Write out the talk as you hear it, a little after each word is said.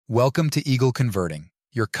Welcome to Eagle Converting,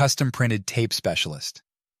 your custom-printed tape specialist.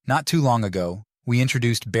 Not too long ago, we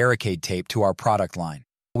introduced barricade tape to our product line.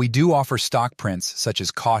 We do offer stock prints such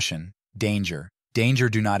as caution, danger, danger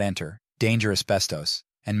do not enter, danger asbestos,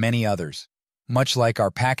 and many others. Much like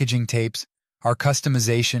our packaging tapes, our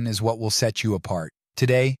customization is what will set you apart.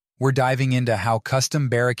 Today, we're diving into how custom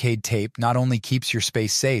barricade tape not only keeps your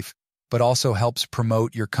space safe, but also helps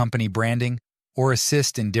promote your company branding or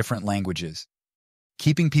assist in different languages.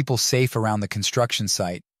 Keeping people safe around the construction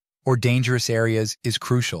site or dangerous areas is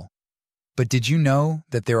crucial. But did you know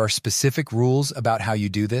that there are specific rules about how you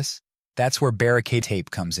do this? That's where barricade tape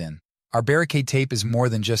comes in. Our barricade tape is more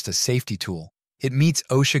than just a safety tool. It meets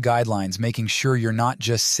OSHA guidelines, making sure you're not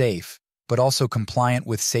just safe, but also compliant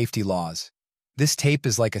with safety laws. This tape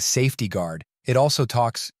is like a safety guard. It also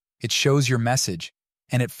talks, it shows your message,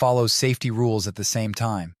 and it follows safety rules at the same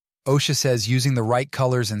time. OSHA says using the right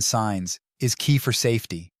colors and signs is key for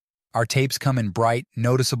safety. Our tapes come in bright,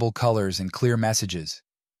 noticeable colors and clear messages.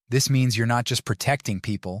 This means you're not just protecting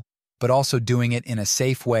people, but also doing it in a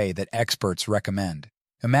safe way that experts recommend.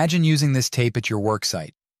 Imagine using this tape at your work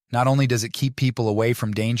site. Not only does it keep people away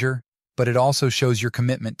from danger, but it also shows your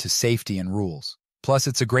commitment to safety and rules. Plus,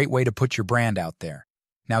 it's a great way to put your brand out there.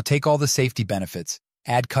 Now take all the safety benefits,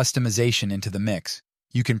 add customization into the mix.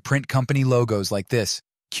 You can print company logos like this,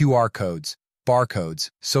 QR codes, barcodes,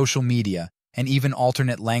 social media, and even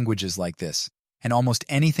alternate languages like this, and almost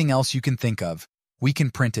anything else you can think of, we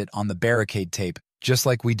can print it on the barricade tape just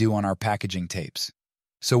like we do on our packaging tapes.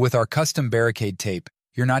 So with our custom barricade tape,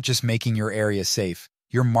 you're not just making your area safe,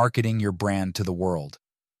 you're marketing your brand to the world.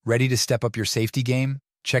 Ready to step up your safety game?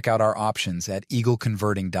 Check out our options at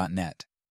eagleconverting.net.